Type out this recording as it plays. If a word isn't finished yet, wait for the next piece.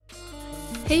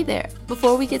Hey there!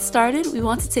 Before we get started, we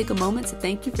want to take a moment to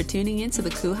thank you for tuning in to the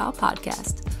Kuhau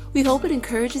podcast. We hope it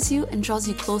encourages you and draws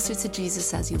you closer to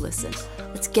Jesus as you listen.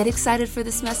 Let's get excited for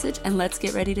this message and let's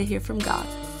get ready to hear from God.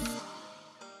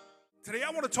 Today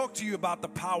I want to talk to you about the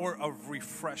power of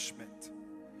refreshment.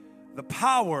 The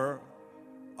power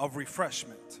of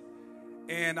refreshment.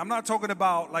 And I'm not talking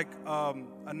about like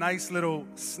a nice little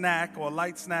snack or a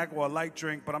light snack or a light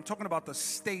drink, but I'm talking about the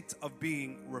state of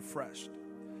being refreshed.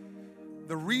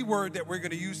 The word that we're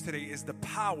going to use today is the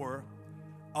power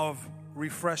of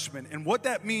refreshment. And what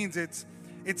that means, it's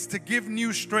to give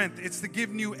new strength. It's to give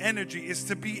new energy. It's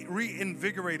to be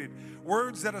reinvigorated.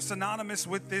 Words that are synonymous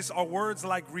with this are words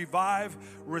like revive,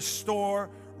 restore,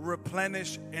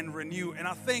 replenish, and renew. And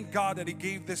I thank God that He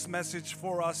gave this message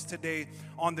for us today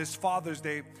on this Father's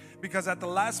Day, because at the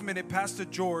last minute, Pastor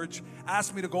George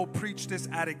asked me to go preach this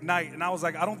at Ignite. And I was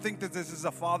like, I don't think that this is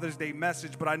a Father's Day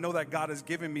message, but I know that God has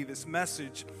given me this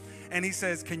message. And he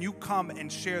says, can you come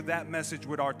and share that message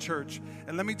with our church?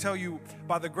 And let me tell you,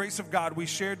 by the grace of God, we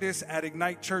shared this at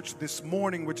Ignite Church this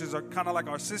morning, which is kind of like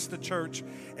our sister church.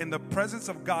 And the presence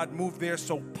of God moved there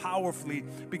so powerfully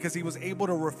because He was able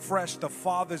to refresh the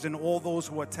fathers and all those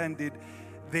who attended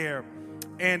there.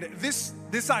 And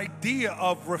this idea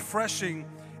of refreshing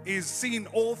is seen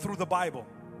all through the Bible.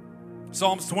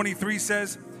 Psalms 23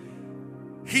 says,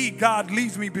 He, God,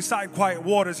 leads me beside quiet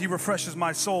waters. He refreshes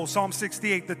my soul. Psalm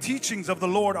 68, the teachings of the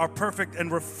Lord are perfect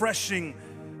and refreshing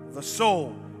the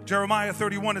soul. Jeremiah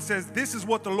 31, it says, this is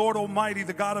what the Lord Almighty,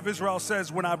 the God of Israel,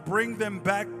 says, when I bring them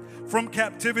back from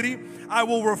captivity, I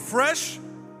will refresh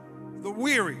the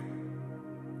weary.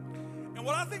 And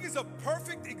what I think is a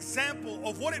perfect example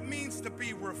of what it means to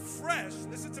be refreshed,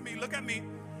 listen to me, look at me,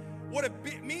 what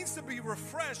it means to be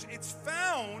refreshed, it's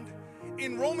found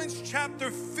in Romans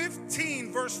chapter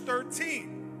 15, verse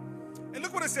 13. And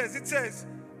look what it says. It says,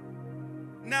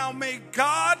 now may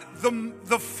God,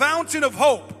 the fountain of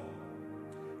hope,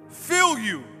 fill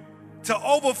you to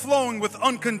overflowing with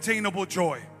uncontainable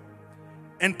joy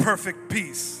and perfect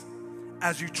peace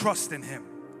as you trust in Him.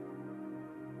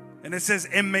 And it says,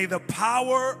 and may the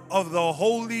power of the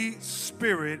Holy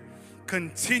Spirit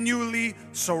continually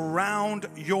surround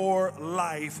your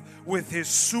life with His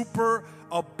super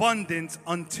abundance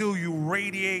until you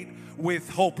radiate with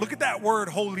hope. Look at that word,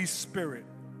 Holy Spirit.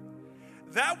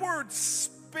 That word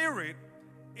Spirit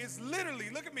is literally,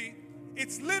 look at me,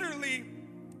 it's literally,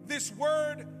 this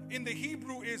word in the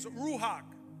Hebrew is ruach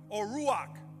or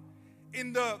ruach.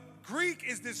 In the Greek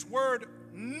is this word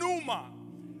pneuma.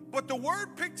 But the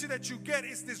word picture that you get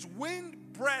is this wind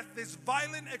breath, this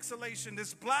violent exhalation,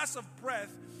 this blast of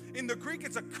breath. In the Greek,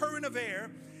 it's a current of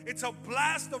air. It's a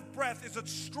blast of breath. It's a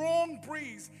strong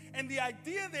breeze. And the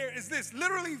idea there is this,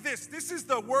 literally this. This is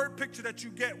the word picture that you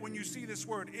get when you see this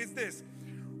word, is this.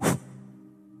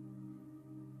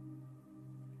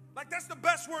 Like, that's the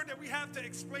best word that we have to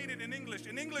explain it in English.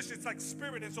 In English, it's like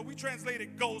spirit, and so we translate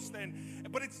it ghost,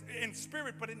 but it's in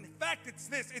spirit. But in fact, it's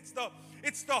this. It's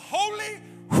the holy.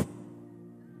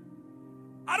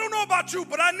 I don't know about you,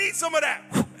 but I need some of that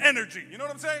energy. You know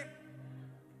what I'm saying?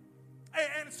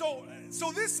 And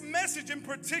so this message in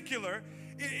particular,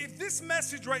 if this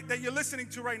message right that you're listening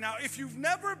to right now, if you've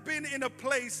never been in a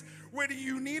place where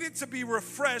you needed to be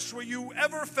refreshed, where you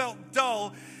ever felt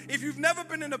dull, if you've never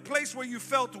been in a place where you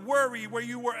felt worry, where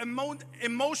you were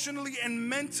emotionally and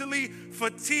mentally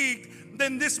fatigued,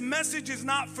 then this message is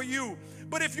not for you.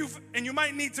 But and you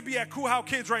might need to be at Kuhau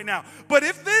Kids right now. But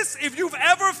if you've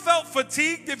ever felt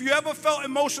fatigued, if you ever felt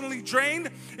emotionally drained,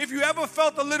 if you ever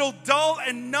felt a little dull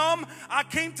and numb, I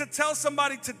came to tell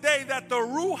somebody today that the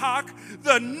ruach,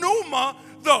 the pneuma,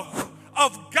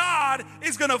 of God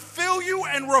is going to fill you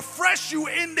and refresh you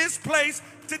in this place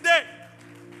today.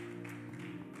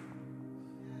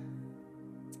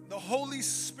 The Holy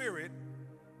Spirit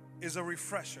is a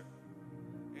refresher.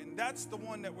 And that's the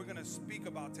one that we're going to speak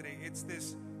about today. It's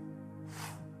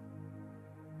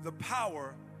the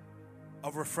power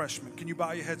of refreshment. Can you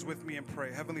bow your heads with me and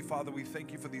pray? Heavenly Father, we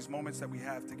thank you for these moments that we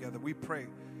have together. We pray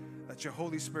that your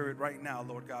Holy Spirit right now,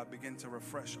 Lord God, begin to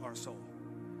refresh our soul.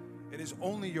 It is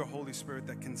only your Holy Spirit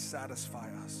that can satisfy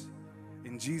us.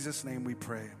 In Jesus' name we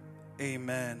pray.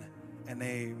 Amen and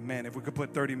amen. If we could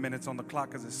put 30 minutes on the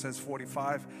clock, because it says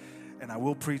 45, and I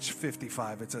will preach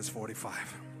 55. It says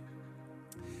 45.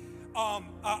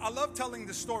 I love telling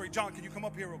this story. John, can you come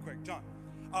up here real quick? John,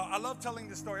 I love telling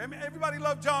this story. I mean, everybody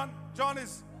love John. John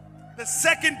is the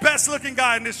second best looking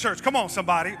guy in this church. Come on,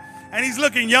 somebody. And he's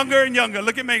looking younger and younger.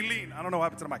 Look at Maylene. I don't know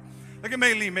what happened to the mic. Look at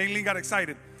Maylene. Maylene got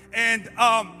excited. And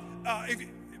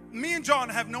me and John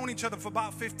have known each other for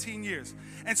about 15 years.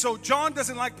 And so John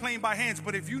doesn't like playing by hands.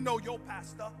 But if you know your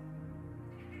pastor,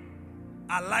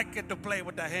 I like it to play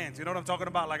with the hands. You know what I'm talking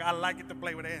about? Like, I like it to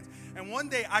play with the hands. And one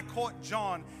day I caught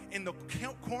John in the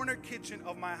corner kitchen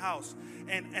of my house,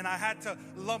 and I had to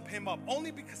lump him up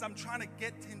only because I'm trying to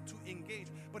get him to engage.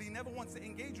 But he never wants to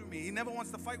engage with me. He never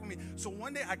wants to fight with me. So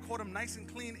one day I caught him nice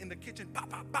and clean in the kitchen. Bah,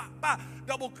 bah, bah, bah.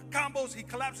 Double combos. He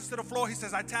collapses to the floor. He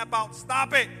says, I tap out.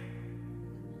 Stop it.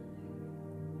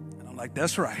 And I'm like,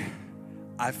 that's right.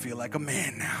 I feel like a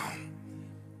man now.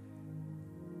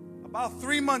 About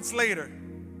 3 months later,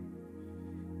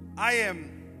 I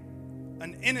am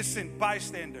an innocent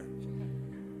bystander.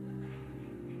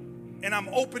 And I'm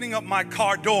opening up my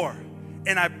car door.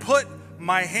 And I put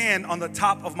my hand on the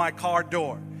top of my car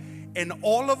door. And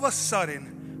all of a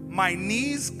sudden, my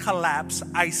knees collapse.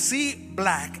 I see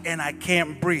black and I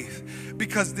can't breathe.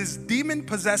 Because this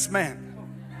demon-possessed man,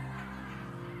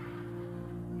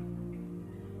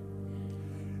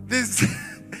 this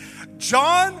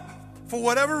John, for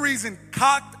whatever reason,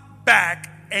 cocked back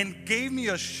and gave me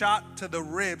a shot to the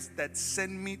ribs that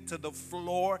sent me to the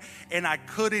floor, and I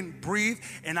couldn't breathe.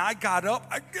 And I got up,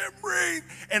 I can't breathe.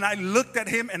 And I looked at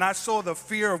him and I saw the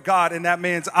fear of God in that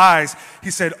man's eyes.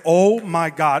 He said, oh my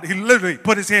God. He literally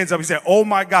put his hands up. He said, oh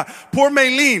my God. Poor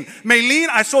Maylene. Maylene,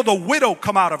 I saw the widow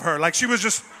come out of her. Like she was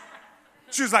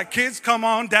like, kids, come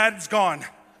on, dad's gone.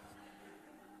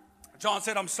 John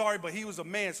said, I'm sorry, but he was a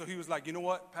man. So he was like, you know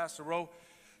what, Pastor Rowe?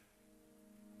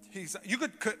 You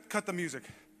could cut the music.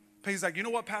 He's like, you know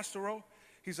what, Pastor Rowe?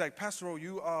 He's like, Pastor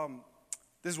Rowe,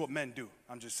 this is what men do.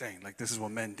 I'm just saying, like, this is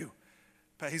what men do.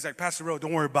 He's like, Pastor Rowe,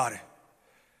 don't worry about it.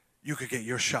 You could get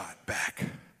your shot back.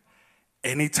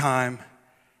 Anytime,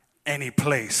 any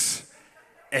place,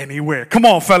 anywhere. Come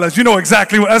on, fellas, you know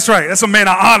exactly what, that's right. That's a man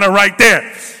of honor right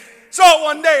there. So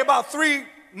one day, about 3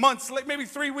 months, maybe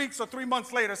 3 weeks or 3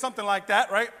 months later, something like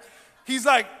that, right? He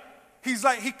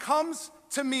comes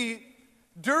to me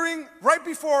right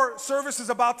before service is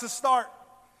about to start.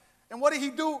 And what did he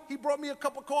do? He brought me a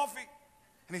cup of coffee.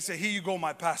 And he said, here you go,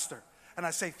 my pastor. And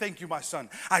I say, thank you, my son.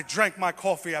 I drank my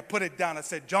coffee. I put it down. I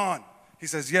said, John. He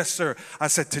says, yes, sir. I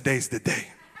said, today's the day.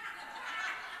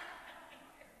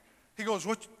 He goes,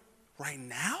 what? Right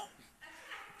now?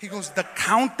 He goes, the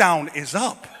countdown is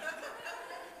up.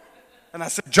 And I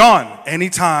said, John,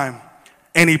 anytime,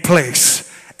 any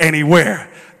place, anywhere.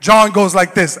 John goes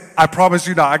like this. I promise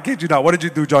you not. I kid you not. What did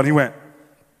you do, John? He went.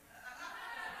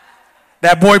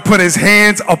 That boy put his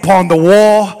hands upon the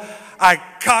wall. I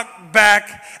cocked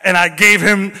back and I gave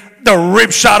him the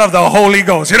rip shot of the Holy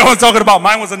Ghost. You know what I'm talking about?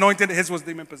 Mine was anointed. His was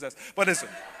demon possessed. But listen.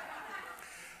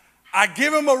 I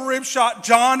give him a rib shot.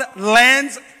 John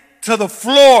lands to the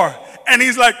floor and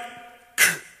he's like,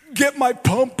 get my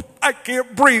pump. I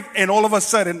can't breathe. And all of a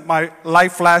sudden, my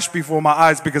life flashed before my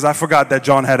eyes because I forgot that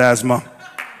John had asthma.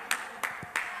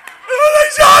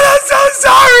 John, I'm so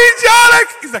sorry, John.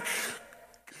 He's like,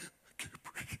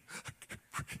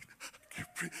 I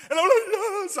can't breathe. And I'm like,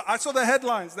 no. So I saw the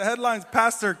headlines. The headlines,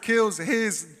 pastor kills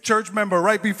his church member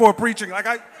right before preaching. Like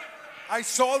I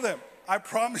saw them. I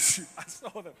promise you, I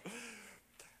saw them.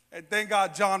 And thank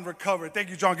God John recovered. Thank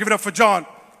you, John. Give it up for John.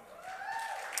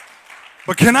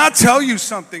 But can I tell you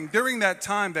something? During that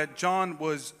time that John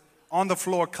was on the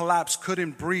floor, collapsed,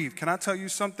 couldn't breathe. Can I tell you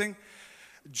something?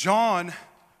 John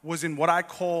was in what I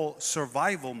call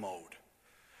survival mode.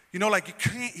 You know, like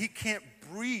he can't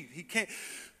breathe.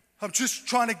 I'm just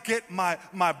trying to get my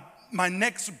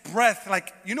next breath.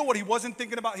 Like, you know what he wasn't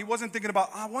thinking about? He wasn't thinking about,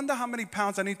 I wonder how many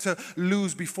pounds I need to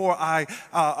lose before I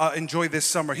enjoy this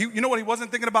summer. You know what he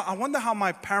wasn't thinking about? I wonder how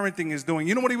my parenting is doing.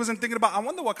 You know what he wasn't thinking about? I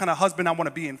wonder what kind of husband I want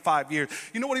to be in 5 years.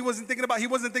 You know what he wasn't thinking about? He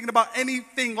wasn't thinking about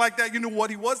anything like that. You know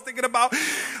what he was thinking about?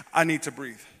 I need to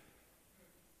breathe.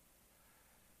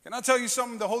 Can I tell you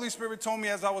something? The Holy Spirit told me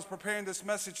as I was preparing this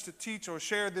message to teach or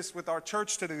share this with our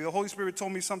church today, the Holy Spirit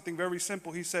told me something very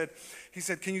simple. He said,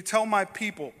 can you tell my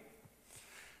people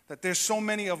that there's so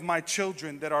many of my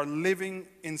children that are living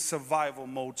in survival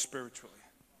mode spiritually?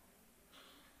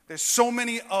 There's so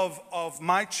many of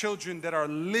my children that are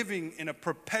living in a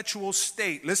perpetual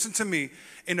state, listen to me,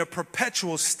 in a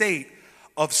perpetual state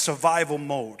of survival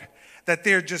mode. That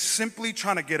they're just simply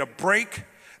trying to get a break,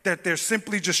 that they're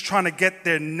simply just trying to get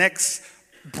their next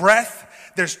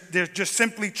breath. They're just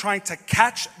simply trying to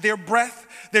catch their breath.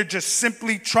 They're just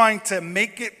simply trying to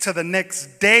make it to the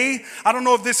next day. I don't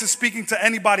know if this is speaking to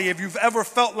anybody. If you've ever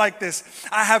felt like this,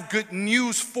 I have good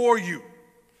news for you.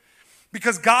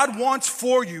 Because God wants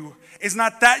for you is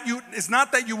not that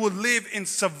you would live in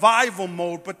survival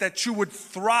mode, but that you would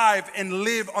thrive and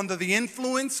live under the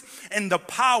influence and the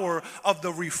power of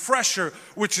the refresher,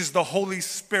 which is the Holy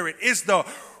Spirit. Is the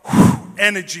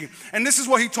energy. And this is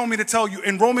what he told me to tell you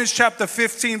in Romans chapter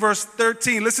 15, verse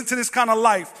 13. Listen to this kind of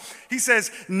life. He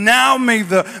says, now may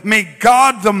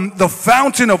God, the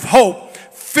fountain of hope,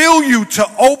 fill you to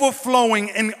overflowing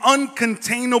in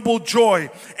uncontainable joy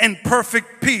and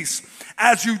perfect peace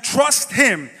as you trust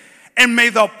him. And may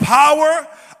the power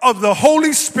of the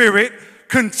Holy Spirit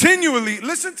continually,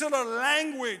 listen to the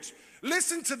language,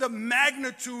 listen to the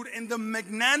magnitude and the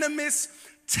magnanimous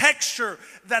texture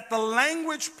that the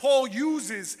language Paul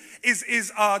uses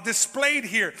is displayed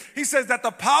here. He says that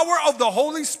the power of the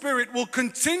Holy Spirit will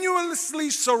continuously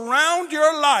surround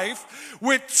your life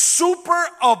with super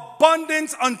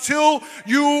abundance until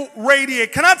you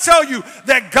radiate. Can I tell you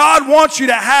that God wants you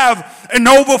to have an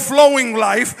overflowing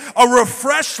life, a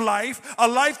refreshed life, a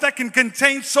life that can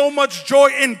contain so much joy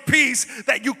and peace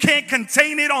that you can't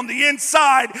contain it on the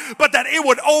inside, but that it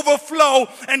would overflow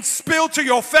and spill to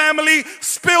your family,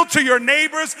 spill to your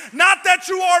neighbors. Not that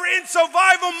you are in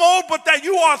survival mode, but that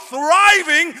you are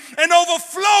thriving and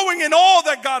overflowing in all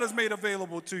that God has made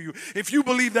available to you. If you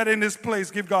believe that in this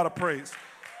place, give God a praise.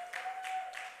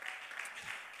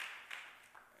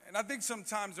 And I think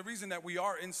sometimes the reason that we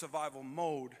are in survival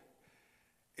mode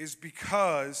is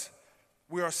because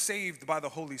we are saved by the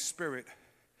Holy Spirit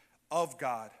of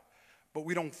God, but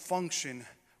we don't function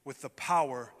with the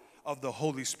power of the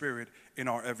Holy Spirit in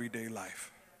our everyday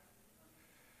life.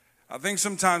 I think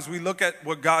sometimes we look at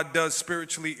what God does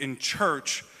spiritually in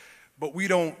church, but we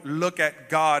don't look at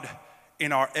God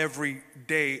in our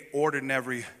everyday,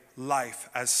 ordinary life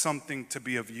as something to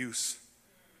be of use.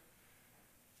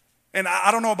 And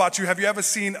I don't know about you, have you ever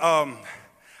seen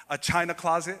a china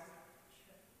closet?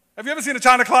 Have you ever seen a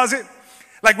china closet?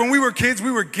 Like when we were kids,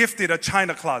 we were gifted a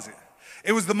china closet.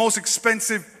 It was the most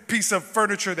expensive piece of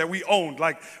furniture that we owned.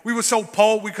 Like we were so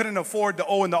poor, we couldn't afford the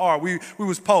O and the R. We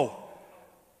was poor.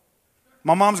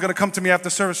 My mom's going to come to me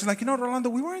after service. She's like, you know, Rolando,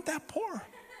 we weren't that poor.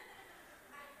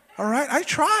 All right, I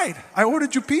tried. I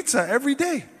ordered you pizza every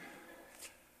day.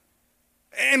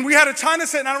 And we had a china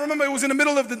set, and I remember it was in the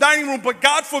middle of the dining room, but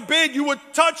God forbid you would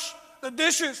touch the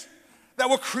dishes that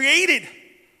were created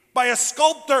by a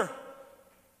sculptor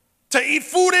to eat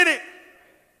food in it.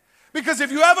 Because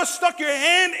if you ever stuck your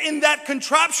hand in that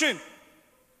contraption,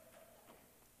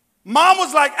 Mom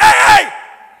was like, hey!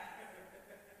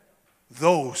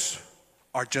 Those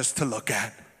are just to look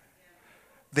at.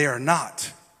 They are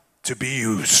not to be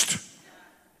used. And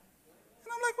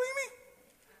I'm like, what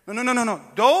do you mean? No.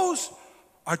 Those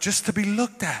are just to be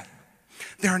looked at.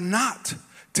 They're not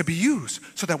to be used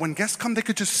so that when guests come, they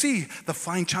could just see the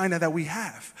fine china that we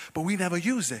have, but we never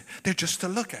use it. They're just to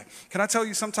look at. Can I tell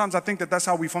you, sometimes I think that that's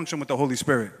how we function with the Holy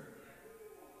Spirit.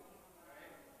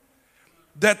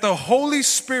 That the Holy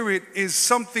Spirit is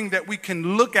something that we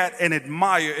can look at and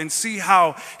admire and see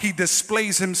how he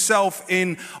displays himself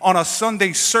on a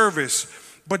Sunday service,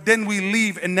 but then we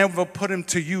leave and never put him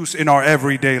to use in our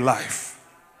everyday life.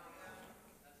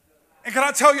 And can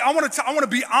I tell you, I want to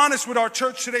be honest with our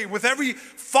church today, with every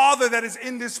father that is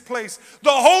in this place.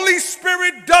 The Holy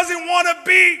Spirit doesn't want to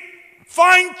be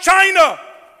fine china.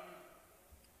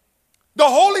 The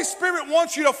Holy Spirit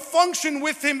wants you to function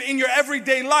with him in your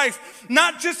everyday life,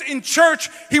 not just in church.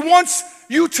 He wants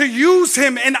you to use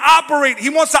him and operate. He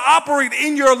wants to operate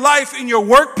in your life, in your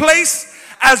workplace,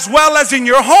 as well as in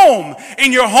your home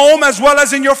as well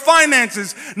as in your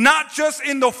finances, not just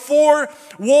in the four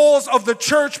walls of the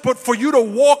church, but for you to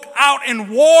walk out and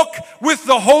walk with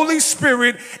the Holy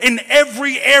Spirit in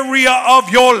every area of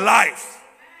your life.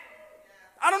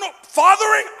 I don't know,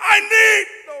 fathering, I need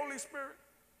the Holy Spirit.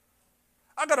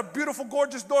 I got a beautiful,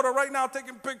 gorgeous daughter right now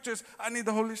taking pictures. I need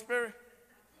the Holy Spirit.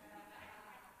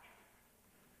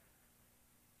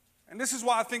 And this is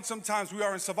why I think sometimes we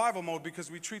are in survival mode,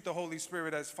 because we treat the Holy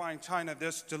Spirit as fine china,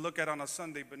 just to look at on a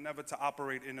Sunday, but never to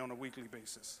operate in on a weekly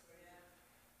basis.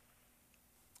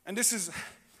 And this is,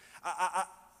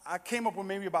 I came up with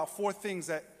maybe about 4 things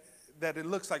that it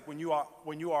looks like when you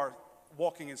are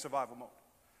walking in survival mode.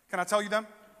 Can I tell you them?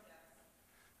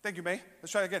 Thank you, May.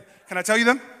 Let's try again. Can I tell you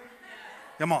them?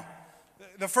 Come on.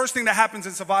 The first thing that happens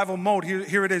in survival mode,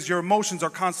 here it is, your emotions are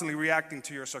constantly reacting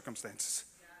to your circumstances.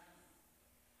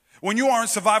 When you are in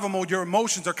survival mode, your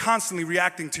emotions are constantly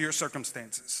reacting to your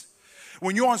circumstances.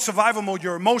 When you are in survival mode,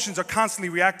 your emotions are constantly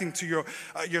reacting to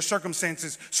your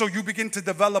circumstances. So you begin to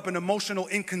develop an emotional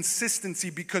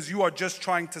inconsistency because you are just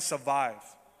trying to survive.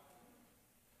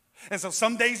 And so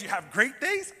some days you have great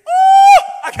days. Oh,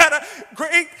 I got a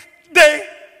great day.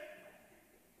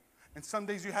 And some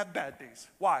days you have bad days.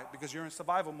 Why? Because you're in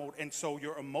survival mode. And so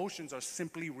your emotions are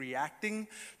simply reacting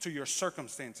to your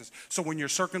circumstances. So when your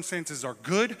circumstances are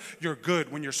good, you're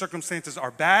good. When your circumstances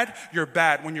are bad, you're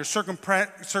bad. When your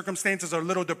circumstances are a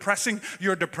little depressing,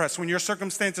 you're depressed. When your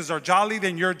circumstances are jolly,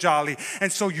 then you're jolly. And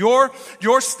so your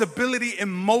stability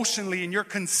emotionally and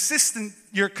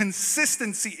your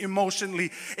consistency emotionally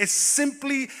is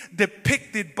simply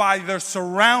depicted by the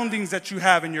surroundings that you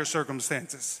have in your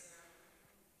circumstances.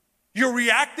 You're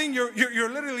reacting, you're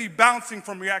literally bouncing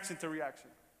from reaction to reaction.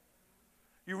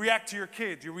 You react to your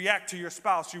kids, you react to your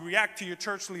spouse, you react to your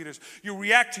church leaders, you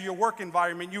react to your work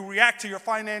environment, you react to your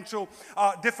financial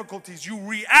difficulties, you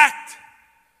react.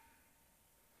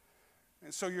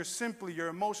 And so your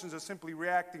emotions are simply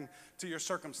reacting to your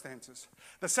circumstances.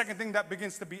 The second thing that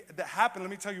begins to happen, let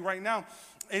me tell you right now,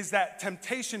 is that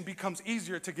temptation becomes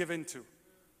easier to give into.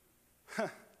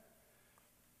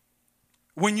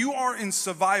 When you are in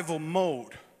survival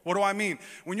mode, what do I mean?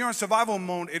 When you're in survival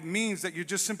mode, it means that you're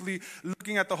just simply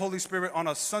looking at the Holy Spirit on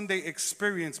a Sunday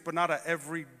experience, but not an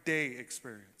everyday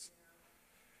experience.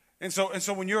 And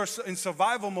so when you're in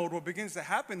survival mode, what begins to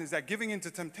happen is that giving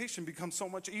into temptation becomes so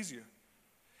much easier.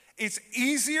 It's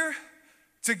easier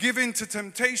to give into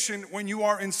temptation when you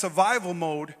are in survival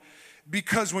mode,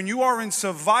 because when you are in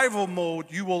survival mode,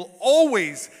 you will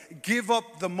always give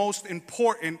up the most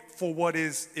important for what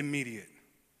is immediate.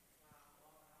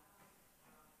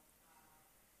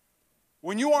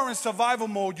 When you are in survival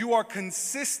mode, you are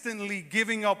consistently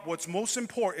giving up what's most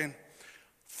important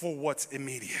for what's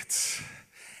immediate.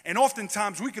 And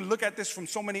oftentimes we can look at this from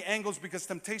so many angles, because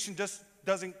temptation just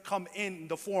doesn't come in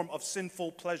the form of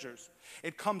sinful pleasures.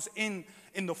 It comes in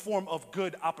the form of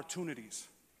good opportunities.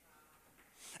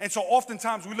 And so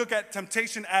oftentimes we look at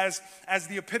temptation as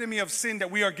the epitome of sin that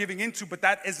we are giving into, but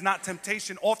that is not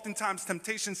temptation. Oftentimes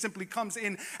temptation simply comes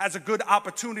in as a good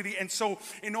opportunity. And so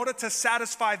in order to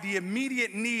satisfy the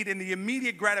immediate need and the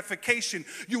immediate gratification,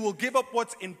 you will give up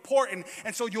what's important.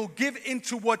 And so you'll give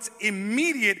into what's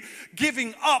immediate,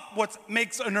 giving up what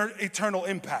makes an eternal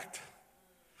impact.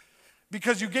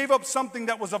 Because you gave up something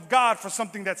that was of God for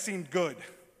something that seemed good.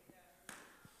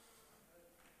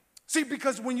 See,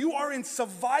 because when you are in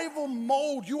survival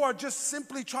mode, you are just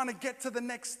simply trying to get to the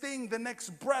next thing, the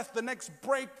next breath, the next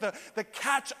break, the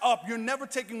catch up. You're never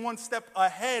taking one step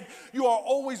ahead. You are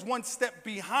always one step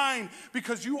behind,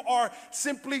 because you are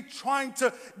simply trying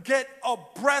to get a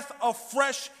breath of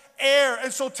fresh air.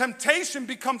 And so temptation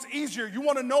becomes easier. You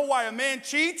want to know why a man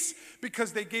cheats?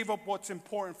 Because they gave up what's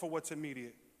important for what's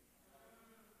immediate.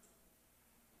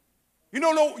 You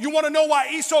want to know why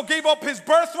Esau gave up his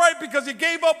birthright? Because he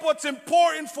gave up what's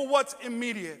important for what's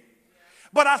immediate.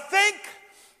 But I thank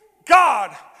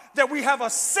God that we have a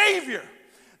Savior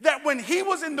that when he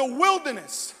was in the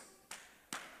wilderness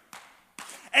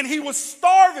and he was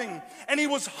starving and he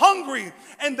was hungry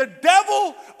and the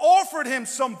devil offered him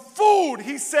some food,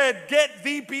 he said, "Get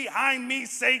thee behind me,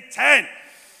 Satan.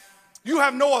 You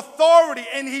have no authority."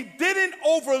 And he didn't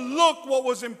overlook what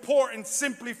was important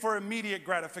simply for immediate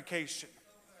gratification.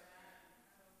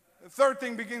 The third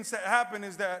thing begins to happen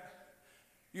is that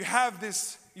you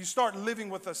start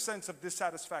living with a sense of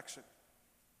dissatisfaction.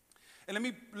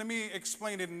 And let me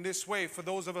explain it in this way for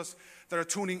those of us that are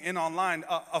tuning in online.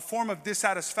 A form of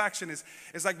dissatisfaction is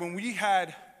like when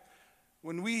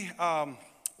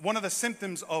one of the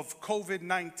symptoms of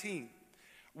COVID-19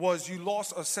 was you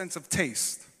lost a sense of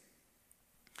taste.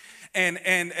 And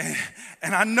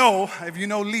I know, if you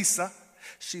know Lisa,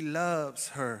 she loves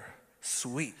her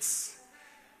sweets.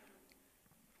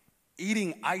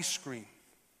 Eating ice cream,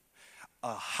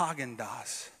 a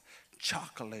Haagen-Dazs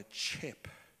chocolate chip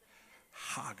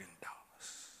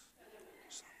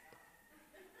Haagen-Dazs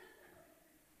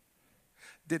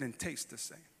didn't taste the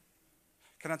same.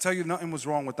 Can I tell you, nothing was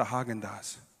wrong with the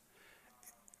Haagen-Dazs.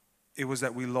 It was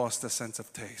that we lost a sense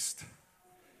of taste.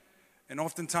 And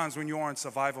oftentimes when you are in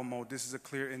survival mode, this is a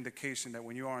clear indication that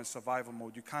when you are in survival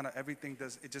mode,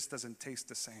 it just doesn't taste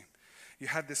the same. You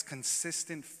have this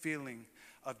consistent feeling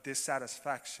of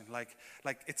dissatisfaction. Like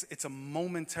it's a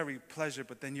momentary pleasure,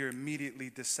 but then you're immediately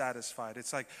dissatisfied.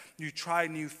 It's like you try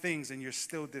new things and you're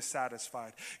still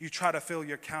dissatisfied. You try to fill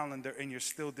your calendar and you're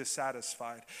still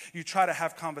dissatisfied. You try to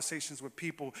have conversations with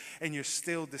people and you're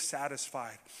still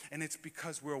dissatisfied. And it's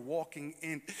because we're walking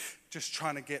in just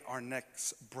trying to get our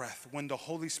next breath when the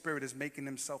Holy Spirit is making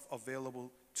himself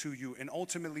available to you. And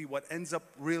ultimately what ends up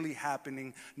really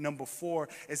happening, number 4,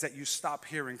 is that you stop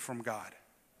hearing from God.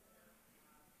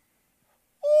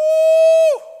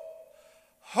 Ooh.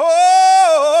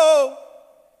 Oh.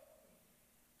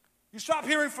 You stop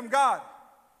hearing from God.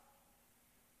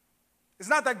 It's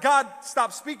not that God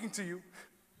stopped speaking to you.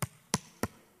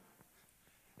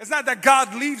 It's not that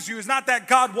God leaves you. It's not that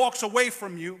God walks away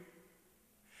from you.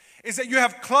 It's that you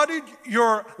have cluttered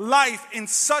your life in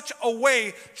such a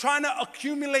way, trying to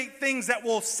accumulate things that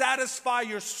will satisfy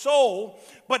your soul,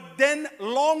 but then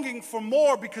longing for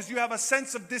more because you have a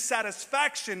sense of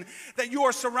dissatisfaction, that you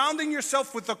are surrounding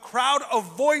yourself with a crowd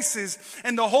of voices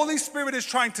and the Holy Spirit is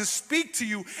trying to speak to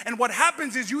you. And what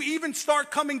happens is you even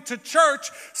start coming to church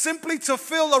simply to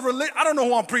fill I don't know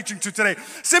who I'm preaching to today,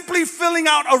 simply filling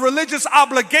out a religious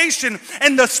obligation,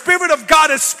 and the Spirit of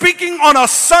God is speaking on a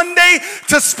Sunday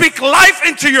to speak life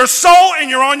into your soul, and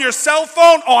you're on your cell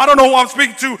phone. Oh, I don't know who I'm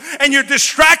speaking to. And you're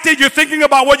distracted. You're thinking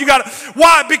about what you got.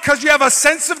 Why? Because you have a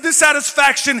sense of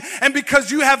dissatisfaction and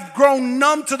because you have grown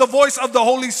numb to the voice of the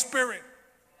Holy Spirit.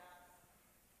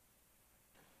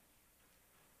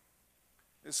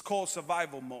 It's called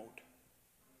survival mode.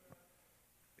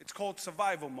 It's called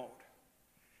survival mode.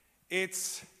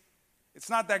 It's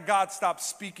not that God stops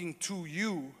speaking to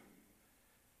you.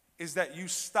 It's that you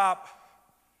stop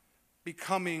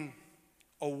becoming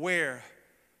aware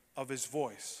of his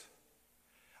voice.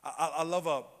 I love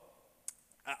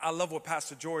what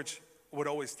Pastor George would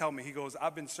always tell me. He goes,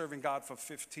 I've been serving God for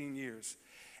 15 years,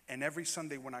 and every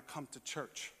Sunday when I come to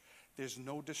church, there's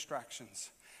no distractions,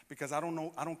 because I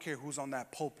don't care who's on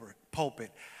that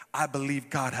pulpit. I believe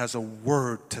God has a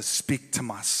word to speak to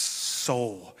my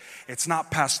soul. It's not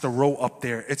Pastor Rowe up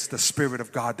there. It's the Spirit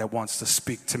of God that wants to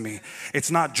speak to me. It's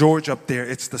not George up there.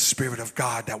 It's the Spirit of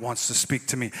God that wants to speak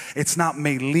to me. It's not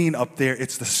Maylene up there.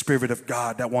 It's the Spirit of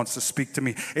God that wants to speak to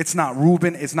me. It's not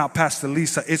Ruben. It's not Pastor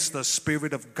Lisa. It's the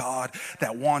Spirit of God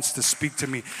that wants to speak to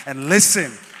me. And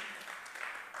listen,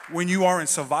 when you are in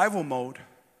survival mode,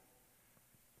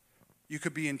 you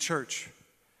could be in church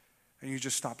and you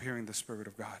just stop hearing the Spirit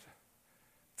of God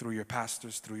through your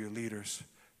pastors, through your leaders,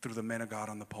 through the men of God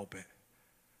on the pulpit.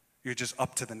 You're just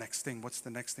up to the next thing. What's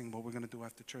the next thing? What we're going to do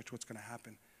after church? What's going to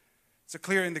happen? It's a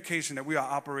clear indication that we are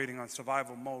operating on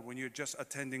survival mode when you're just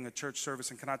attending a church service.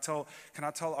 And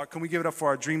can we give it up for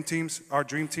our dream team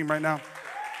right now?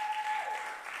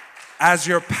 As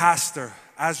your pastor,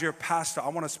 I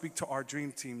want to speak to our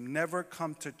dream team. Never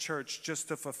come to church just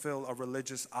to fulfill a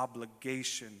religious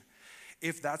obligation.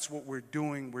 If that's what we're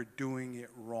doing it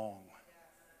wrong.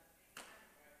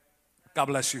 God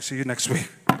bless you. See you next week.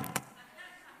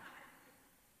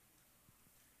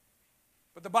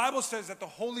 But the Bible says that the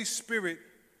Holy Spirit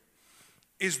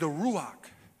is the Ruach.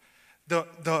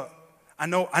 I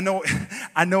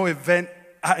know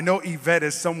Yvette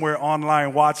is somewhere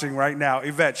online watching right now.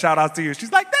 Yvette, shout out to you.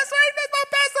 She's like, that's right, that's my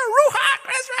pastor, Ruach.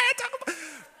 That's right. Talk about.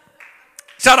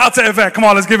 Shout out to Yvette. Come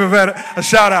on, let's give Yvette a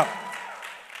shout out.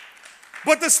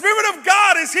 But the Spirit of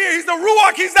God is here. He's the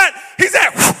Ruach. He's that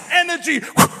energy.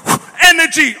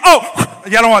 Oh,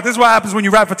 you know what? This is what happens when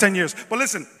you rap for 10 years. But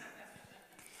listen,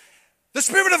 the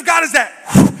Spirit of God is that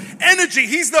energy.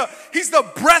 He's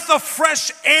the breath of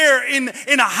fresh air in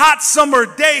a hot summer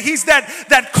day. He's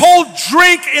that cold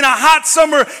drink in a hot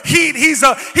summer heat. He's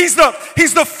the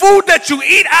food that you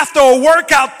eat after a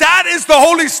workout. That is the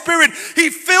Holy Spirit. He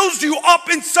fills you up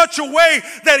in such a way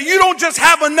that you don't just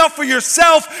have enough for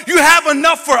yourself, you have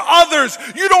enough for others.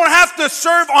 You don't have to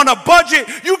serve on a budget.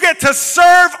 You get to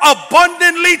serve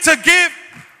abundantly to give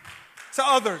to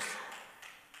others.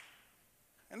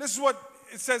 And this is what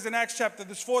it says in Acts chapter.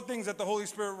 There's 4 things that the Holy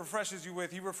Spirit refreshes you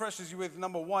with. He refreshes you with,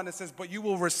 number 1, it says, but you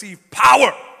will receive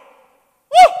power.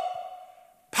 Woo!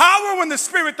 Power when the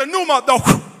Spirit, the pneuma,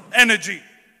 the energy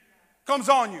comes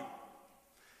on you.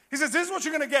 He says, this is what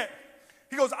you're going to get.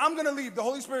 He goes, I'm going to leave. The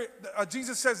Holy Spirit,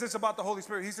 Jesus says this about the Holy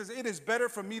Spirit. He says, it is better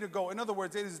for me to go. In other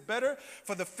words, it is better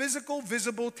for the physical,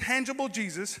 visible, tangible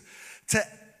Jesus to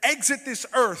exit this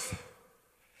earth.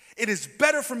 It is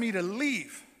better for me to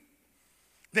leave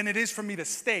than it is for me to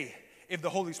stay if the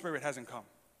Holy Spirit hasn't come.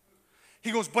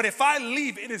 He goes, but if I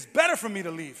leave, it is better for me to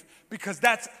leave because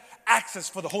that's access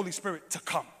for the Holy Spirit to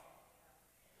come.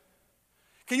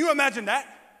 Can you imagine that?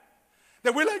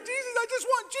 That we're like, Jesus, I just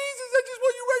want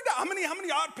you right now. How many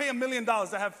I'd pay $1 million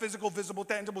to have physical, visible,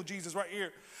 tangible Jesus right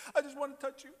here? I just want to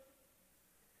touch you.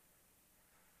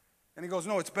 And he goes,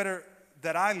 no, it's better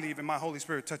that I leave and my Holy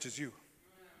Spirit touches you.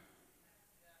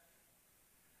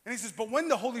 And he says, but when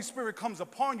the Holy Spirit comes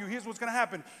upon you, here's what's going to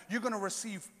happen. You're going to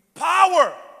receive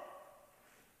power.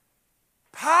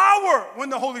 Power when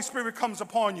the Holy Spirit comes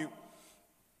upon you.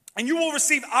 And you will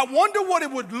receive, I wonder what it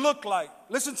would look like.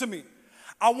 Listen to me.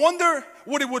 I wonder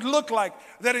what it would look like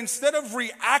that instead of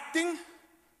reacting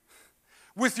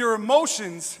with your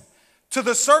emotions to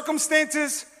the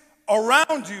circumstances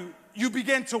around you, you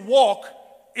begin to walk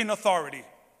in authority.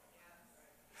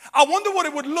 I wonder what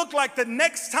it would look like the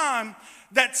next time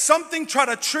that something try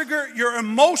to trigger your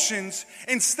emotions,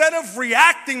 instead of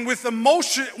reacting with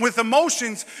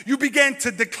emotions, you began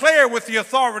to declare with the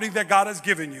authority that God has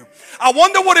given you. I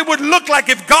wonder what it would look like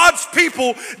if God's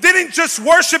people didn't just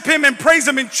worship him and praise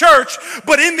him in church,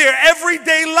 but in their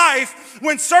everyday life,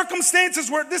 when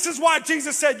circumstances were, this is why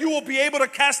Jesus said you will be able to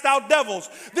cast out devils.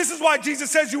 This is why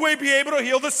Jesus says you will be able to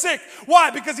heal the sick.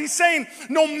 Why? Because he's saying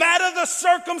no matter the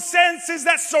circumstances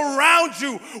that surround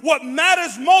you, what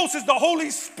matters most is the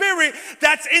Holy Spirit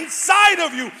that's inside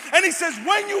of you. And he says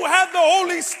when you have the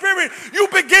Holy Spirit, you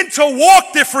begin to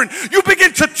walk different. You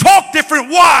begin to talk different.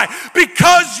 Why?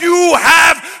 Because you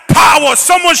have power.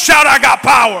 Someone shout, I got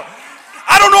power.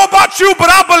 I don't know about you, but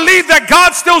I believe that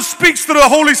God still speaks through the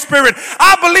Holy Spirit.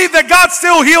 I believe that God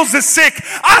still heals the sick.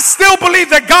 I still believe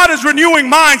that God is renewing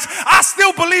minds. I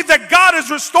still believe that God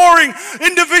is restoring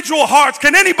individual hearts.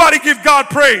 Can anybody give God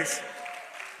praise?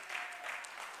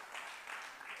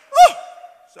 Woo!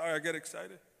 Sorry, I get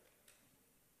excited.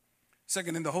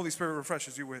 Second, and the Holy Spirit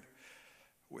refreshes you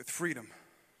with freedom.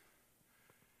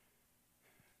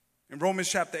 In Romans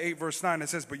chapter 8, verse 9, it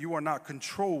says, but you are not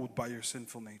controlled by your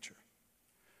sinful nature.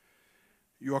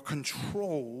 You are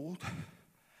controlled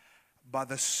by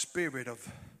the spirit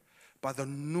by the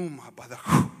pneuma, by the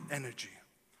energy.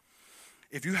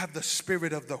 If you have the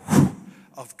spirit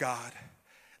of God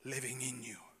living in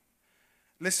you.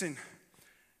 Listen,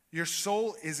 your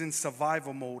soul is in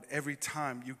survival mode every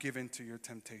time you give in to your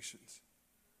temptations.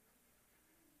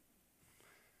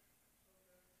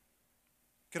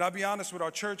 Could I be honest with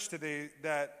our church today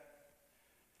that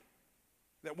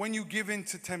when you give in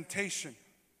to temptation,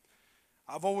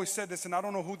 I've always said this, and I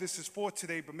don't know who this is for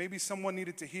today, but maybe someone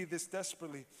needed to hear this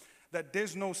desperately, that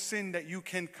there's no sin that you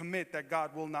can commit that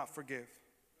God will not forgive.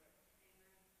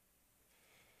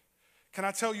 Can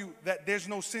I tell you that there's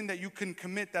no sin that you can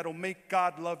commit that'll make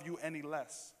God love you any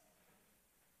less?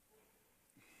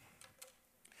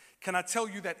 Can I tell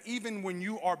you that even when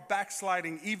you are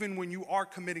backsliding, even when you are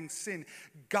committing sin,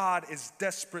 God is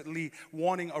desperately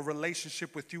wanting a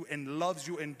relationship with you and loves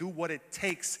you and do what it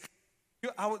takes.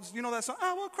 You know that song,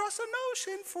 I will cross an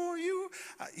ocean for you.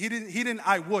 He didn't,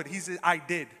 I would. He said, I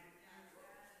did.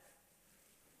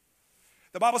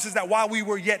 The Bible says that while we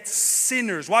were yet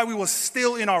sinners, while we were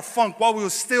still in our funk, while we were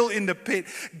still in the pit,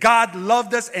 God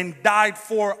loved us and died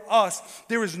for us.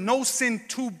 There is no sin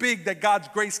too big that God's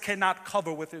grace cannot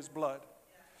cover with his blood.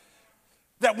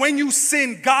 That when you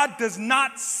sin, God does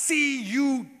not see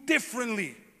you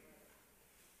differently.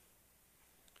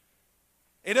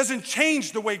 It doesn't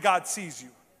change the way God sees you.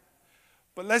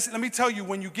 But let me tell you,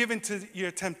 when you give into your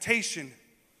temptation,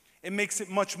 it makes it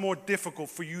much more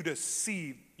difficult for you to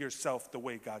see yourself the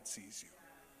way God sees you.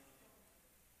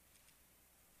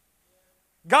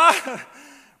 God,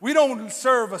 we don't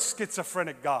serve a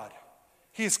schizophrenic God.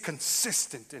 He is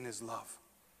consistent in his love.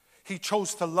 He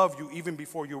chose to love you even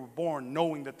before you were born,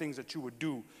 knowing the things that you would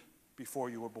do before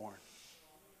you were born.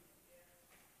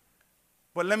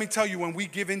 But let me tell you, when we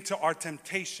give into our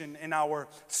temptation and our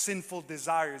sinful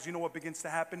desires, you know what begins to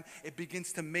happen? It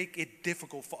begins to make it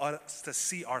difficult for us to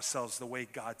see ourselves the way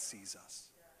God sees us.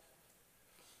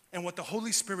 And what the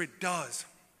Holy Spirit does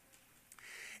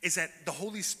is that the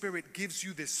Holy Spirit gives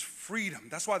you this freedom.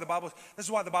 This is why the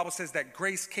Bible says that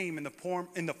grace came in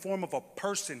the form of a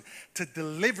person to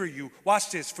deliver you.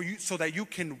 Watch this, for you, so that you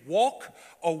can walk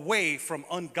away from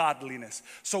ungodliness.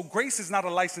 So grace is not a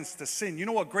license to sin. You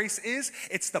know what grace is?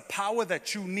 It's the power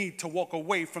that you need to walk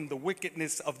away from the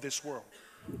wickedness of this world.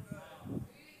 Woo!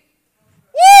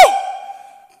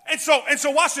 And so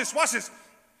watch this.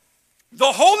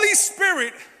 The Holy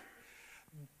Spirit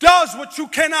does what you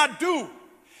cannot do.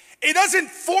 It doesn't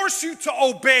force you to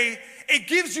obey. It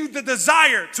gives you the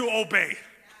desire to obey.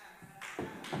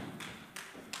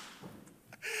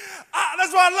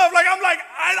 That's what I love.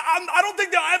 I don't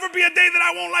think there'll ever be a day that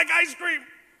I won't like ice cream.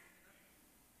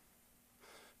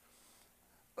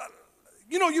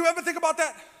 You know, you ever think about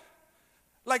that?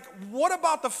 Like, what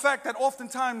about the fact that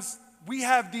oftentimes we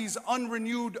have these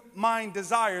unrenewed mind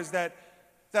desires that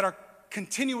are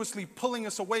continuously pulling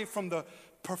us away from the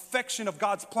perfection of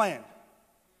God's plan?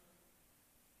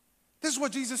 This is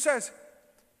what Jesus says.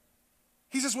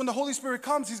 He says when the Holy Spirit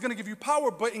comes, he's going to give you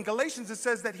power. But in Galatians, it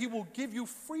says that he will give you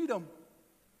freedom.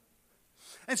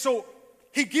 And so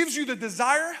he gives you the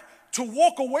desire to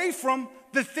walk away from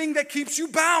the thing that keeps you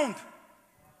bound.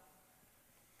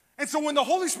 And so when the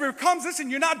Holy Spirit comes,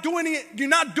 listen, you're not doing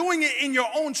it in your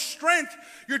own strength.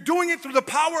 You're doing it through the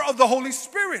power of the Holy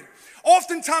Spirit.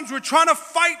 Oftentimes we're trying to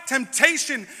fight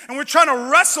temptation and we're trying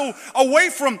to wrestle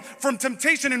away from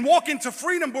temptation and walk into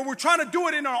freedom, but we're trying to do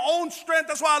it in our own strength.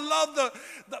 That's why I love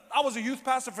I was a youth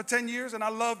pastor for 10 years and I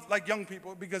love like young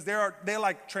people because they're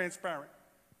like transparent.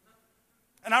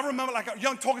 And I remember like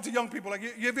talking to young people, like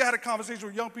you ever had a conversation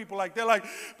with young people, like they're like,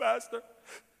 Pastor.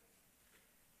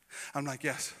 I'm like,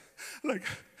 yes. Like,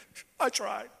 I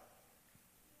tried.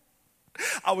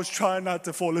 I was trying not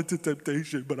to fall into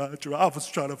temptation, but I was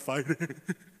trying to fight it.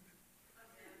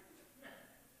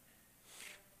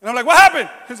 And I'm like, what happened?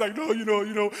 He's like, no,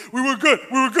 we were good.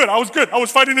 I was good. I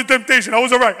was fighting the temptation. I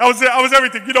was all right. I was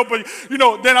everything,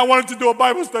 but, then I wanted to do a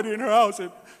Bible study in her house.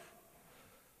 And,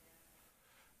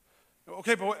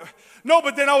 okay,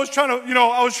 but then I was trying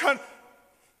to,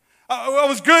 I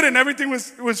was good and everything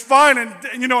was fine. And,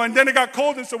 and then it got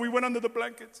cold and so we went under the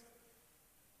blankets.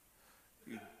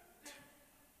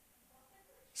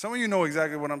 Some of you know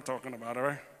exactly what I'm talking about, all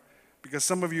right? Because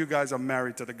some of you guys are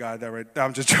married to the guy that right now.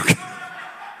 I'm just joking.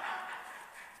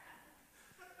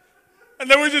 And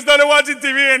then we just started watching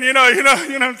TV and you know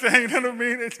what I'm saying? You know what I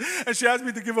mean? And she asked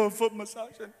me to give her a foot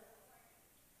massage. And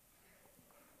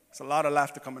there's a lot of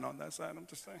laughter coming on that side, I'm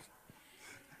just saying.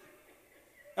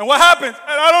 And what happened?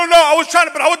 And I don't know. I was trying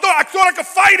to, but I thought I could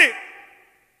fight it.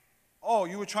 Oh,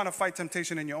 you were trying to fight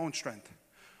temptation in your own strength.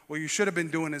 What you should have been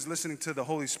doing is listening to the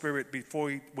Holy Spirit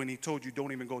when he told you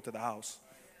don't even go to the house.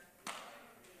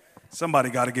 Somebody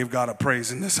got to give God a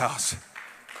praise in this house.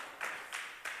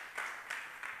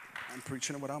 I'm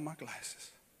preaching it without my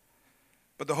glasses.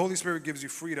 But the Holy Spirit gives you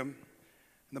freedom.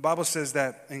 And the Bible says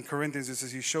that in Corinthians, it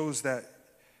says you show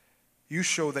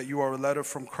that you are a letter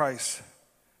from Christ,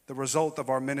 the result of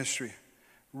our ministry,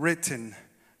 written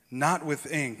not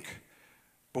with ink,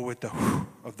 but with the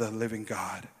of the living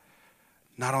God.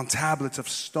 Not on tablets of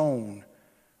stone,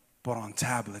 but on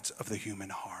tablets of the human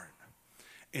heart.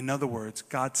 In other words,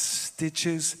 God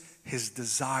stitches his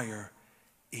desire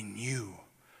in you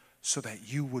so that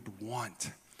you would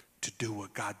want to do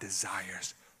what God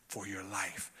desires for your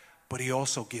life. But he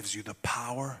also gives you the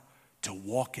power to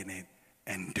walk in it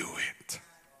and do it.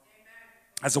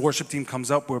 As the worship team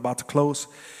comes up, we're about to close.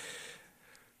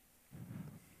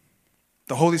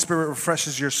 The Holy Spirit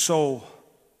refreshes your soul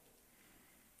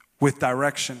with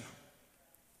direction.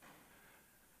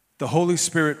 The Holy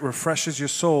Spirit refreshes your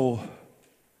soul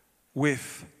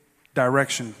with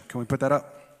direction. Can we put that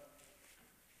up?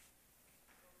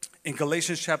 In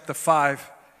Galatians chapter 5,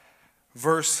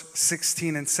 verse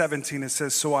 16 and 17, it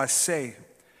says, so I say,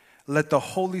 let the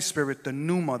Holy Spirit, the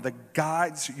pneuma that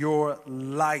guides your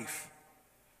life.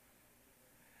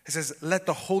 It says, let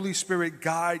the Holy Spirit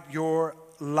guide your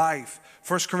life.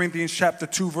 1 Corinthians chapter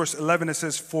 2, verse 11, it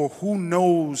says, for who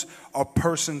knows a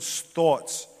person's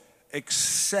thoughts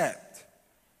except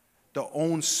the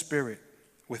own spirit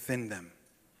within them?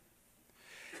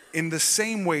 In the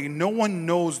same way, no one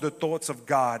knows the thoughts of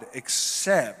God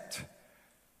except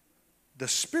the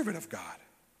Spirit of God.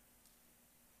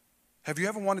 Have you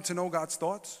ever wanted to know God's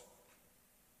thoughts?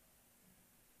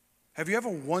 Have you ever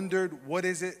wondered what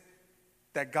is it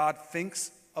that God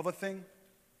thinks of a thing?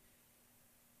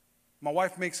 My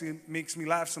wife makes me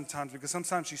laugh sometimes because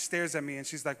sometimes she stares at me and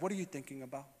she's like, what are you thinking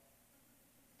about?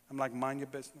 I'm like, mind your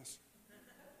business.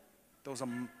 Those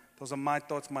are my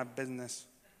thoughts, my business.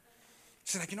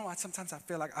 She's like, you know what? Sometimes I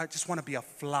feel like I just want to be a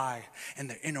fly in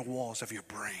the inner walls of your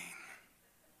brain.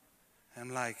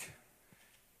 I'm like,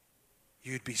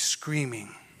 you'd be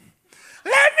screaming,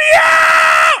 let me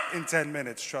out! In 10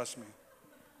 minutes, trust me.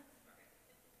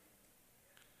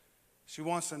 She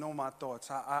wants to know my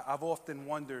thoughts. I've often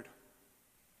wondered,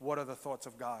 what are the thoughts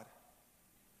of God?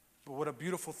 But what a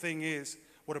beautiful thing is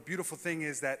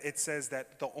that it says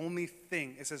that the only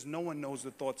thing, it says no one knows the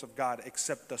thoughts of God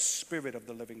except the Spirit of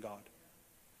the living God.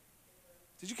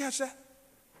 Did you catch that?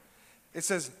 It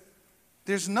says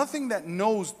there's nothing that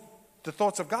knows the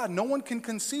thoughts of God. No one can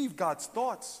conceive God's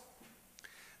thoughts.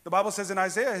 The Bible says in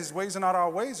Isaiah, his ways are not our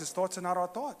ways, his thoughts are not our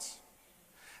thoughts.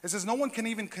 It says no one can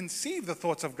even conceive the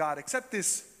thoughts of God except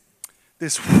this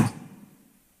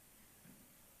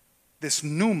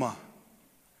pneuma,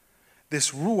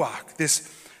 this ruach,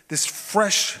 this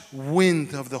fresh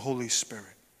wind of the Holy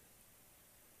Spirit.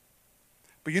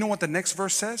 But you know what the next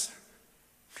verse says?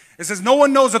 It says no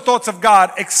one knows the thoughts of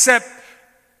God except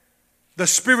the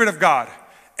Spirit of God.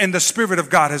 And the Spirit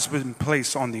of God has been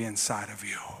placed on the inside of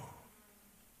you.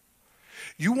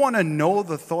 You want to know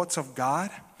the thoughts of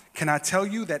God? Can I tell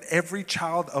you that every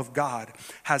child of God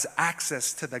has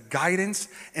access to the guidance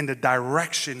and the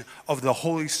direction of the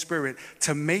Holy Spirit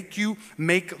to make you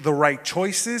make the right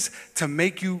choices, to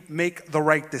make you make the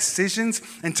right decisions,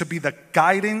 and to be the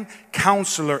guiding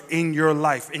counselor in your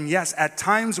life. And yes, at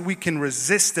times we can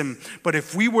resist him, but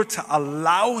if we were to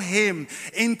allow him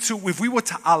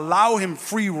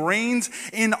free reins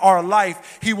in our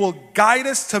life, he will guide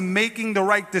us to making the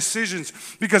right decisions.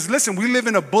 Because listen, we live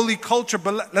in a bully culture,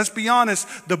 but let's be honest,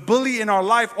 the bully in our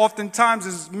life oftentimes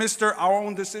is Mr. Our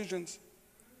own decisions.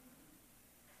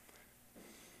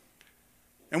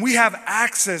 And we have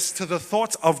access to the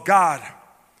thoughts of God.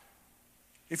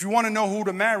 If you want to know who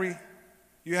to marry,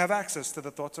 you have access to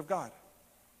the thoughts of God.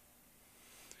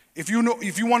 If you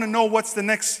want to know what's the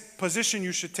next position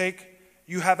you should take,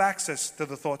 you have access to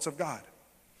the thoughts of God.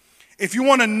 If you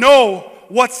want to know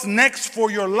what's next for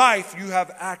your life, you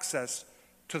have access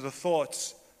to the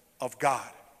thoughts of God.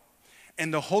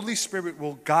 And the Holy Spirit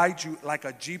will guide you like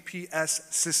a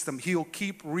GPS system. He'll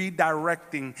keep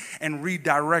redirecting and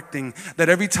redirecting. That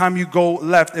every time you go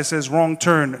left, it says wrong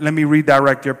turn. Let me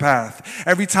redirect your path.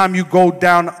 Every time you go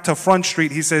down to Front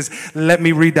Street, he says, let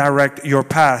me redirect your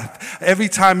path. Every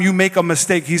time you make a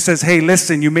mistake, he says, hey,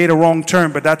 listen, you made a wrong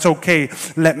turn, but that's okay.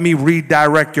 Let me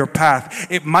redirect your path.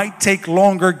 It might take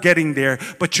longer getting there,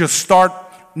 but you'll start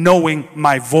knowing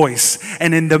my voice.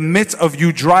 And in the midst of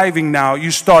you driving now,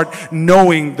 you start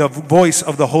knowing the voice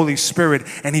of the Holy Spirit,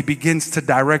 and he begins to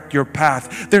direct your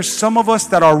path. There's some of us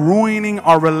that are ruining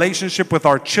our relationship with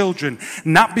our children,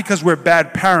 not because we're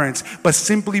bad parents, but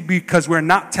simply because we're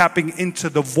not tapping into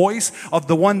the voice of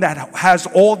the one that has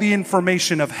all the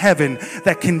information of heaven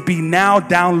that can be now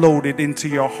downloaded into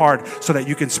your heart so that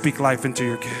you can speak life into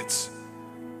your kids.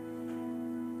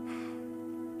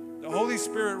 The Holy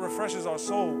Spirit refreshes our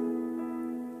soul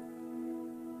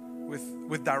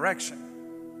with direction.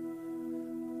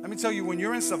 Let me tell you, when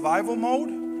you're in survival mode,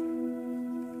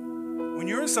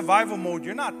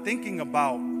 you're not thinking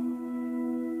about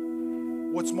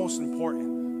what's most important.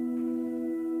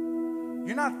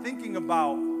 You're not thinking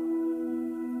about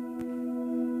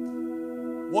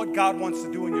what God wants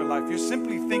to do in your life. You're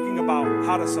simply thinking about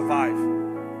how to survive.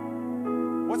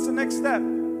 What's the next step?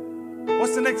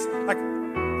 What's the next,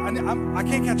 I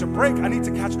can't catch a break. I need to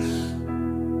catch.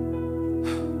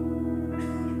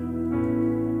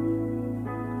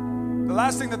 The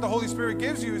last thing that the Holy Spirit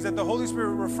gives you is that the Holy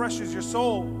Spirit refreshes your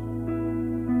soul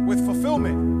with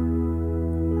fulfillment.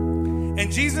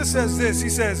 And Jesus says this. He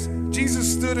says,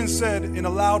 Jesus stood and said in a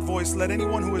loud voice, let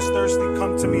anyone who is thirsty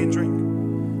come to me and drink.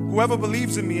 Whoever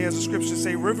believes in me, as the scriptures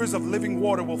say, rivers of living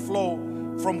water will flow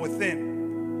from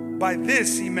within. By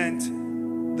this he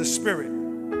meant the Spirit.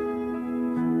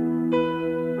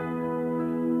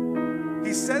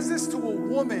 He says this to a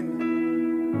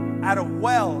woman at a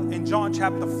well in John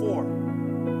chapter 4.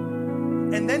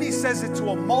 And then he says it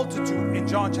to a multitude in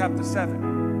John chapter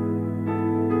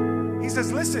 7. He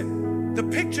says, listen, the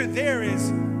picture there is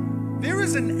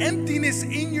an emptiness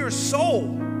in your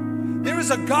soul. There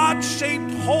is a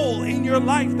God-shaped hole in your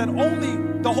life that only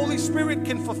the Holy Spirit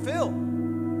can fulfill.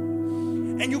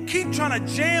 And you keep trying to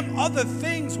jam other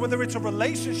things, whether it's a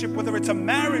relationship, whether it's a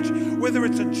marriage, whether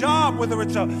it's a job, whether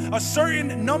it's a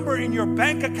certain number in your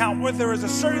bank account, whether there is a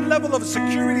certain level of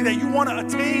security that you want to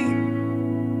attain.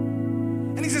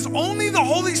 And he says, only the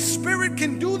Holy Spirit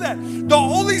can do that. The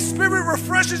Holy Spirit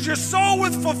refreshes your soul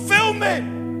with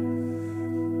fulfillment.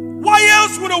 Why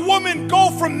else would a woman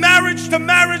go from marriage to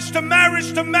marriage to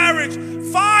marriage to marriage?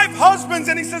 5 husbands,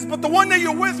 and he says, but the one that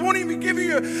you're with won't even give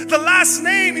you the last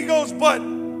name. He goes, but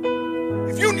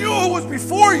if you knew who was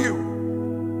before you,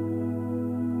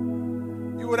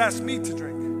 you would ask me to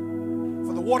drink.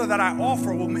 For the water that I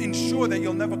offer will ensure that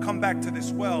you'll never come back to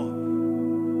this well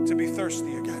to be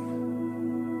thirsty again.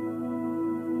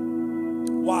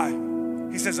 Why?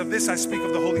 He says, of this I speak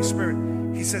of the Holy Spirit.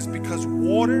 He says, because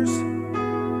rivers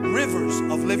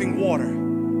of living water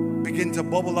begin to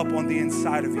bubble up on the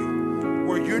inside of you,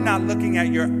 where you're not looking at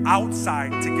your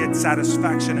outside to get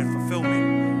satisfaction and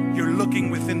fulfillment. You're looking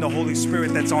within the Holy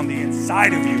Spirit that's on the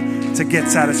inside of you to get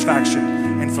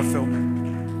satisfaction and fulfillment.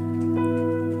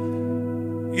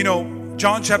 You know,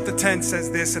 John chapter 10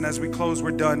 says this, and as we close,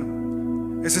 we're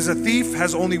done. It says, a thief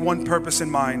has only one purpose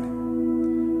in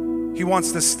mind. He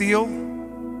wants to steal,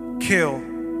 kill,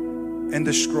 and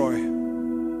destroy.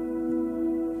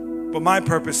 But my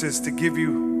purpose is to give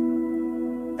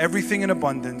you everything in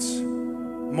abundance,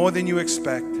 more than you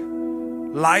expect,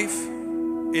 life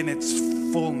in its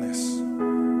fullness.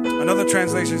 Another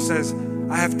translation says,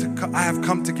 I have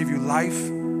come to give you life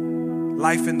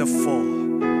in the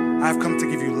full. I have come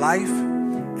to give you life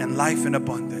and life in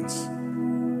abundance.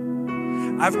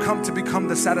 I've come to become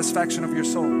the satisfaction of your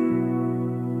soul.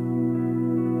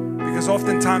 Because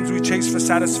oftentimes we chase for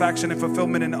satisfaction and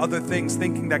fulfillment in other things,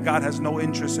 thinking that God has no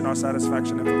interest in our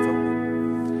satisfaction and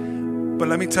fulfillment. But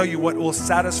let me tell you, what will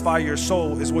satisfy your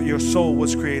soul is what your soul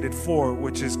was created for,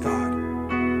 which is God.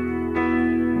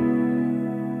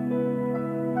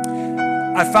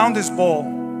 I found this ball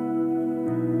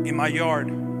in my yard.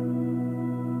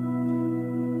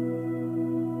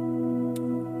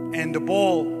 And the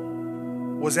ball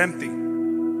was empty.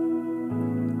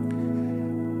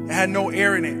 It had no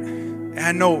air in it. It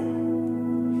had no.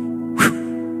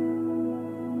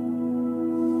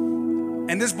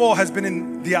 And this ball has been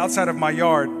in the outside of my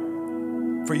yard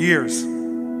for years.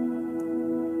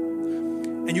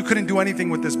 And you couldn't do anything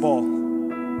with this ball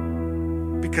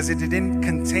because it didn't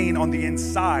contain on the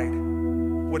inside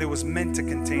what it was meant to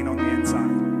contain on the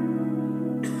inside.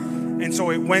 And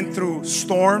so it went through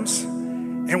storms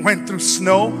and went through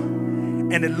snow,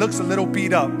 and it looks a little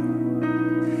beat up.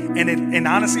 And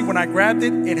honestly, when I grabbed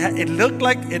it, it looked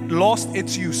like it lost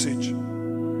its usage.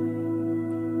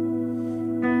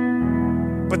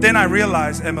 But then I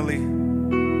realized, Emily,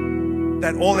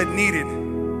 that all it needed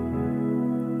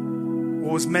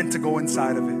was meant to go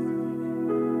inside of it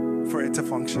for it to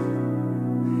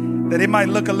function. That it might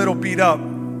look a little beat up,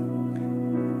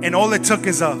 and all it took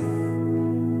is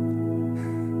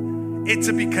it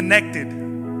to be connected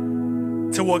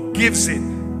to what gives it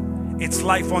its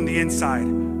life on the inside,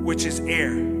 which is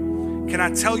air. Can I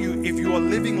tell you, if you are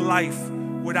living life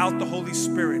without the Holy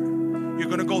Spirit, you're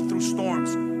going to go through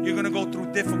storms, you're going to go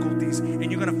through difficulties,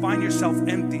 and you're going to find yourself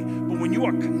empty. But when you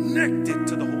are connected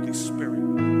to the Holy Spirit,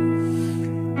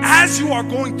 as you are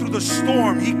going through the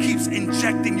storm, He keeps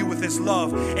injecting you with His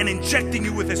love and injecting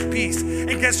you with His peace.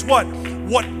 And guess what?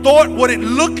 What it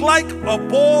looked like a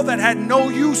ball that had no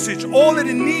usage, all it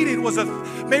needed was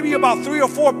maybe about 3 or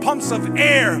 4 pumps of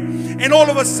air. And all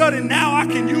of a sudden, now I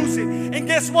can use it. And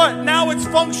guess what? Now it's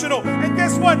functional. And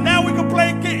guess what? Now we can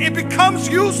play it. It becomes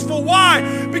useful. Why?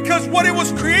 Because what it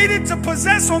was created to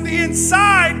possess on the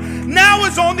inside now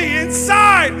is on the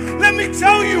inside. Let me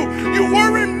tell you, you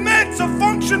weren't meant to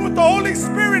function with the Holy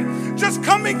Spirit just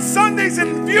coming Sundays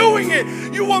and viewing it.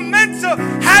 You were meant to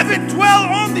have it dwell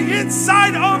on the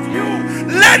inside of you.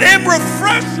 Let Him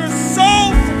refresh your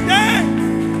soul today.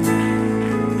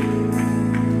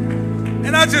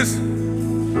 And I just...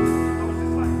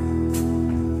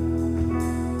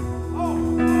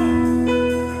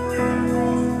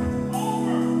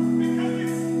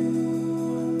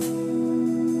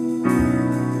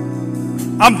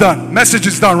 I'm done. Message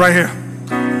is done right here.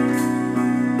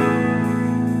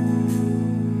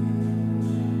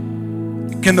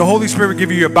 Can the Holy Spirit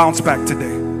give you your bounce back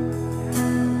today?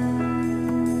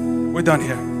 We're done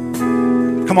here.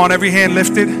 Come on, every hand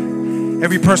lifted,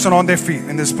 every person on their feet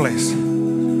in this place.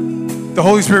 The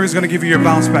Holy Spirit is going to give you your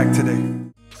bounce back today.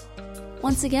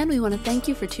 Once again, we want to thank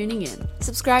you for tuning in.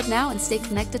 Subscribe now and stay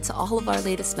connected to all of our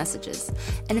latest messages.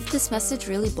 And if this message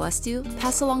really blessed you,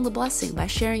 pass along the blessing by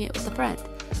sharing it with a friend.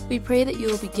 We pray that you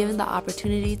will be given the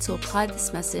opportunity to apply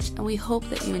this message, and we hope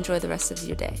that you enjoy the rest of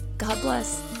your day. God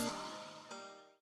bless.